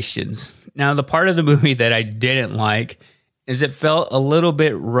expectations. Now, the part of the movie that I didn't like is it felt a little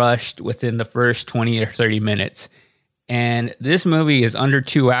bit rushed within the first 20 or 30 minutes. And this movie is under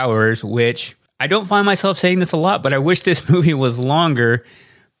 2 hours, which I don't find myself saying this a lot, but I wish this movie was longer.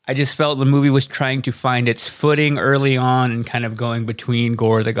 I just felt the movie was trying to find its footing early on and kind of going between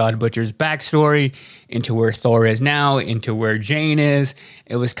Gorr the God Butcher's backstory into where Thor is now, into where Jane is.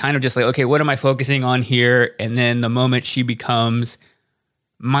 It was kind of just like, okay, what am I focusing on here? And then the moment she becomes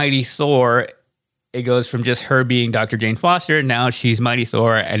Mighty Thor, it goes from just her being Dr. Jane Foster, now she's Mighty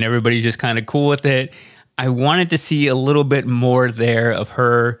Thor, and everybody's just kind of cool with it. I wanted to see a little bit more there of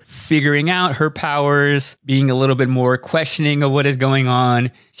her figuring out her powers, being a little bit more questioning of what is going on.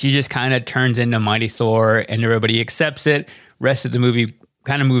 She just kind of turns into Mighty Thor and everybody accepts it. Rest of the movie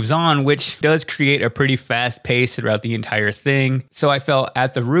kind of moves on, which does create a pretty fast pace throughout the entire thing. So I felt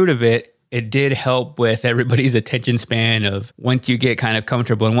at the root of it, it did help with everybody's attention span of once you get kind of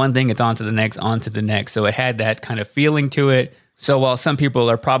comfortable in one thing, it's on to the next, on to the next. So it had that kind of feeling to it. So while some people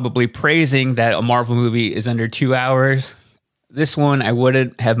are probably praising that a Marvel movie is under 2 hours, this one I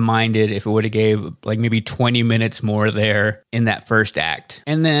wouldn't have minded if it would have gave like maybe 20 minutes more there in that first act.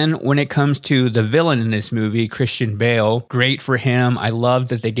 And then when it comes to the villain in this movie, Christian Bale, great for him. I love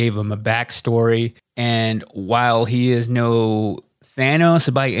that they gave him a backstory. And while he is no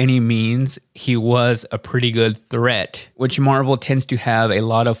Thanos by any means, he was a pretty good threat, which Marvel tends to have a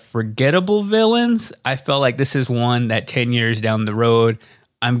lot of forgettable villains. I felt like this is one that 10 years down the road,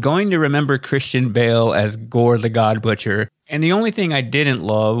 I'm going to remember Christian Bale as Gorr the God Butcher. And the only thing I didn't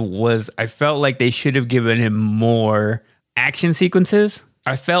love was I felt like they should have given him more action sequences.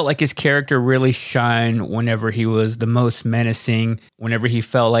 I felt like his character really shined whenever he was the most menacing, whenever he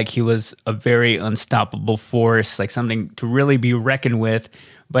felt like he was a very unstoppable force, like something to really be reckoned with.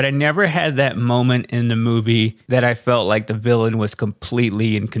 But I never had that moment in the movie that I felt like the villain was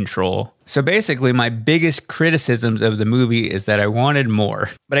completely in control. So basically, my biggest criticisms of the movie is that I wanted more.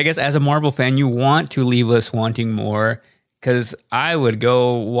 But I guess as a Marvel fan, you want to leave us wanting more, because I would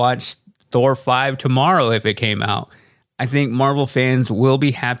go watch Thor 5 tomorrow if it came out. I think Marvel fans will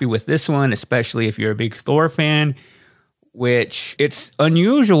be happy with this one, especially if you're a big Thor fan, which it's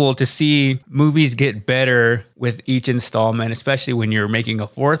unusual to see movies get better with each installment, especially when you're making a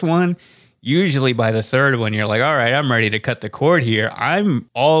fourth one. Usually by the third one, you're like, all right, I'm ready to cut the cord here. I'm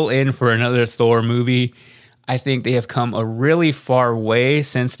all in for another Thor movie. I think they have come a really far way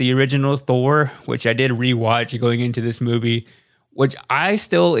since the original Thor, which I did rewatch going into this movie, which I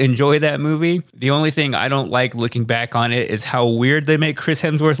still enjoy that movie. The only thing I don't like looking back on it is how weird they make Chris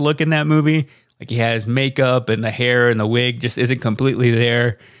Hemsworth look in that movie. Like he has makeup and the hair and the wig just isn't completely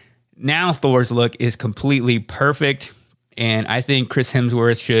there. Now Thor's look is completely perfect. And I think Chris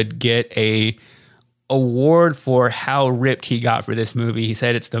Hemsworth should get a award for how ripped he got for this movie. He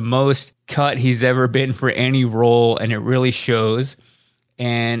said it's the most cut he's ever been for any role, and it really shows.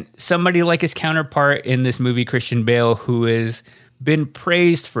 And somebody like his counterpart in this movie, Christian Bale, who has been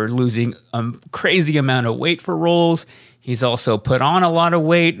praised for losing a crazy amount of weight for roles. He's also put on a lot of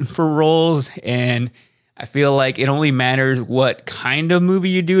weight for roles. And I feel like it only matters what kind of movie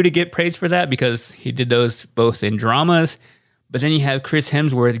you do to get praised for that, because he did those both in dramas. But then you have Chris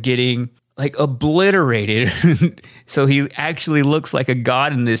Hemsworth getting like obliterated. So he actually looks like a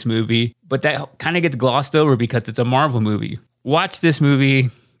god in this movie. But that kind of gets glossed over because it's a Marvel movie. Watch this movie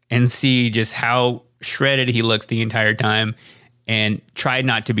and see just how shredded he looks the entire time, and try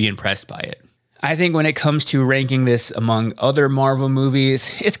not to be impressed by it. I think when it comes to ranking this among other Marvel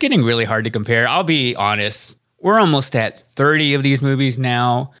movies, it's getting really hard to compare. I'll be honest. We're almost at 30 of these movies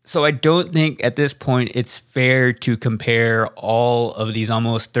now. So I don't think at this point it's fair to compare all of these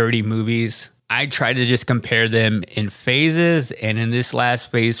almost 30 movies. I try to just compare them in phases. And in this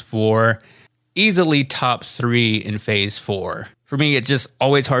last phase 4, easily top 3 in phase 4. For me, it's just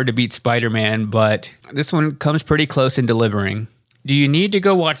always hard to beat Spider-Man, but this one comes pretty close in delivering. Do you need to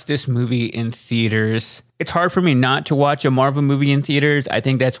go watch this movie in theaters? It's hard for me not to watch a Marvel movie in theaters. I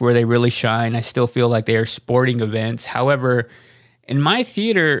think that's where they really shine. I still feel like they are sporting events. However, in my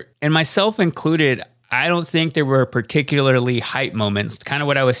theater, and myself included, I don't think there were particularly hype moments. Kind of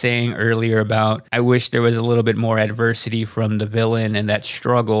what I was saying earlier about I wish there was a little bit more adversity from the villain and that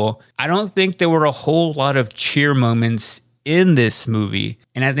struggle. I don't think there were a whole lot of cheer moments in this movie.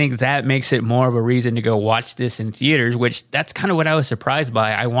 And I think that makes it more of a reason to go watch this in theaters, which that's kind of what I was surprised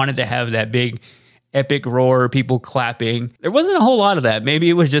by. I wanted to have that big epic roar, people clapping. There wasn't a whole lot of that. Maybe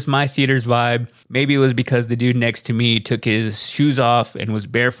it was just my theater's vibe. Maybe it was because the dude next to me took his shoes off and was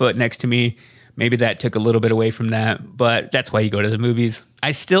barefoot next to me. Maybe that took a little bit away from that, but that's why you go to the movies.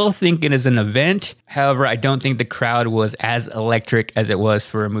 I still think it is an event. However, I don't think the crowd was as electric as it was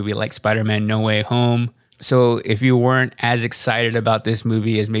for a movie like Spider-Man No Way Home. So if you weren't as excited about this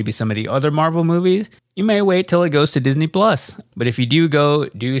movie as maybe some of the other Marvel movies, you may wait till it goes to Disney+. But if you do go,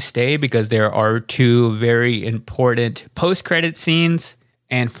 do stay, because there are 2 very important post-credit scenes.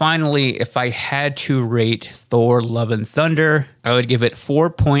 And finally, if I had to rate Thor Love and Thunder, I would give it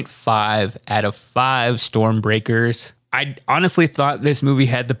 4.5 out of 5 Stormbreakers. I honestly thought this movie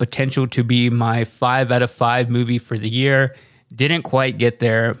had the potential to be my 5 out of 5 movie for the year. Didn't quite get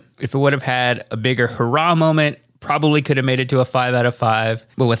there. If it would have had a bigger hurrah moment, probably could have made it to a 5 out of 5.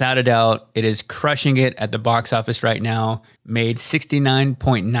 But without a doubt, it is crushing it at the box office right now. Made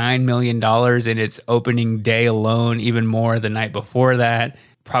 $69.9 million in its opening day alone, even more the night before that.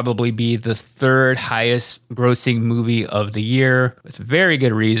 Probably be the third highest grossing movie of the year with very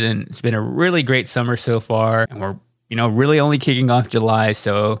good reason. It's been a really great summer so far, and we're really only kicking off July.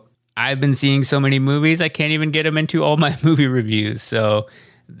 So I've been seeing so many movies, I can't even get them into all my movie reviews. So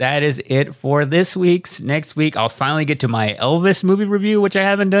that is it for this week's. Next week, I'll finally get to my Elvis movie review, which I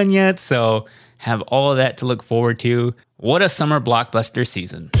haven't done yet. So have all of that to look forward to. What a summer blockbuster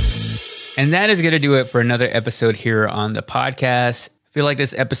season. And that is going to do it for another episode here on the podcast. I feel like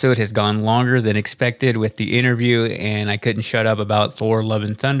this episode has gone longer than expected with the interview, and I couldn't shut up about Thor Love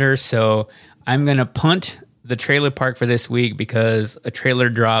and Thunder. So I'm going to punt the trailer park for this week because a trailer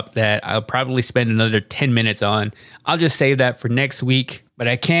drop that I'll probably spend another 10 minutes on. I'll just save that for next week, but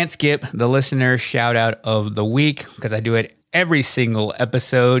I can't skip the listener shout out of the week because I do it every single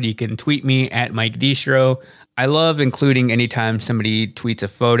episode. You can tweet me at Mike Distro. I love including anytime somebody tweets a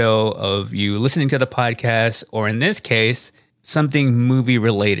photo of you listening to the podcast, or in this case, something movie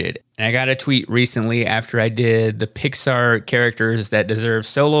related. And I got a tweet recently after I did the Pixar characters that deserve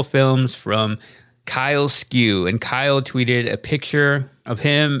solo films from Kyle Skew, and Kyle tweeted a picture of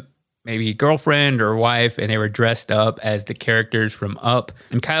him, maybe girlfriend or wife, and they were dressed up as the characters from Up.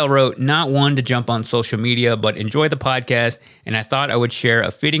 And Kyle wrote, "Not one to jump on social media, but enjoy the podcast, and I thought I would share a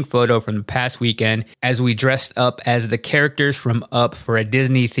fitting photo from the past weekend as we dressed up as the characters from Up for a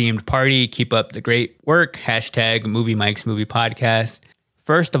Disney-themed party. Keep up the great work. Hashtag Movie Mike's Movie Podcast."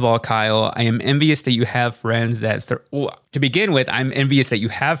 First of all, Kyle, I am envious that you have friends that, to begin with, I'm envious that you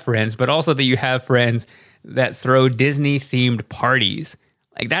have friends, but also that you have friends that throw Disney-themed parties.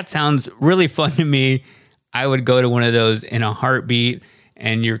 Like, that sounds really fun to me. I would go to one of those in a heartbeat,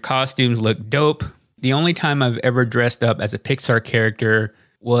 and your costumes look dope. The only time I've ever dressed up as a Pixar character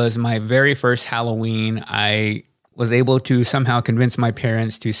was my very first Halloween. I was able to somehow convince my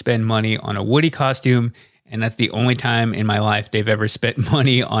parents to spend money on a Woody costume, and that's the only time in my life they've ever spent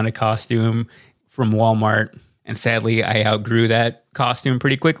money on a costume from Walmart. And sadly, I outgrew that costume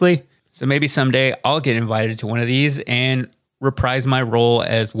pretty quickly. So maybe someday I'll get invited to one of these and reprise my role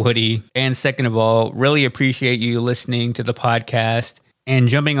as Woody. And second of all, really appreciate you listening to the podcast and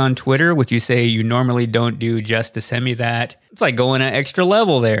jumping on Twitter, which you say you normally don't do, just to send me that. It's like going an extra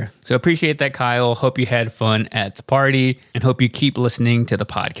level there. So appreciate that, Kyle. Hope you had fun at the party and hope you keep listening to the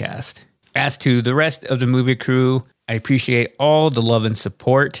podcast. As to the rest of the movie crew, I appreciate all the love and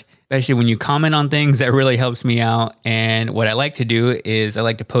support, especially when you comment on things. That really helps me out. And what I like to do is I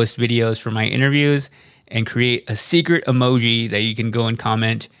like to post videos for my interviews and create a secret emoji that you can go and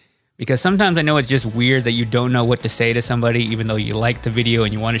comment. Because sometimes I know it's just weird that you don't know what to say to somebody, even though you like the video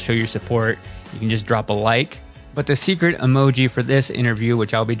and you want to show your support. You can just drop a like. But the secret emoji for this interview,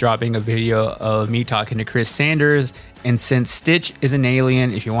 which I'll be dropping a video of me talking to Chris Sanders. And since Stitch is an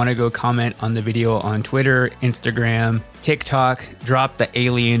alien, if you want to go comment on the video on Twitter, Instagram, TikTok, drop the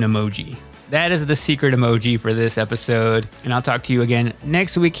alien emoji. That is the secret emoji for this episode. And I'll talk to you again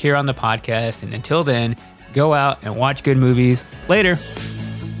next week here on the podcast. And until then, go out and watch good movies. Later.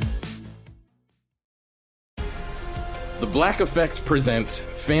 The Black Effect presents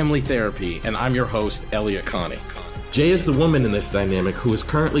Family Therapy, and I'm your host, Elliot Connie. Jay is the woman in this dynamic who is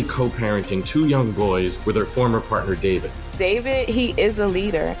currently co-parenting 2 young boys with her former partner, David. David, he is a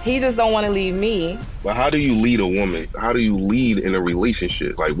leader. He just don't want to leave me. But how do you lead a woman? How do you lead in a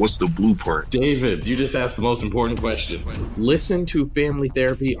relationship? Like, what's the blueprint? David, you just asked the most important question. Listen to Family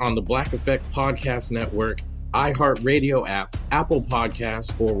Therapy on the Black Effect Podcast Network, iHeartRadio app, Apple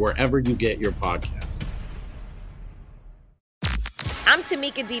Podcasts, or wherever you get your podcasts. I'm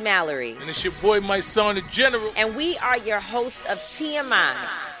Tamika D. Mallory. And it's your boy, my son, the General. And we are your hosts of TMI.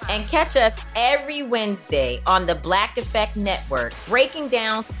 And catch us every Wednesday on the Black Effect Network, breaking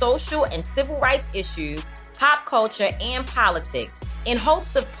down social and civil rights issues, pop culture, and politics in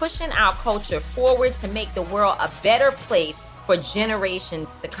hopes of pushing our culture forward to make the world a better place for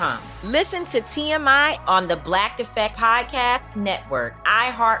generations to come. Listen to TMI on the Black Effect Podcast Network,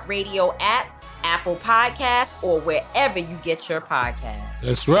 iHeartRadio app, Apple Podcasts, or wherever you get your podcasts.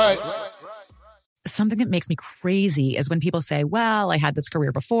 That's right. Something that makes me crazy is when people say, well, I had this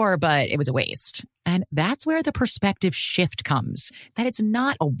career before, but it was a waste. And that's where the perspective shift comes, that it's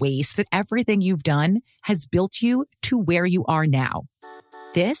not a waste, that everything you've done has built you to where you are now.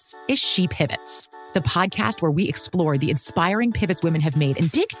 This is She Pivots, the podcast where we explore the inspiring pivots women have made and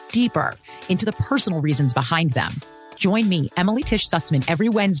dig deeper into the personal reasons behind them. Join me, Emily Tish Sussman, every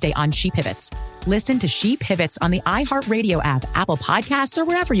Wednesday on She Pivots. Listen to She Pivots on the iHeartRadio app, Apple Podcasts, or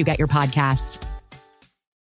wherever you get your podcasts.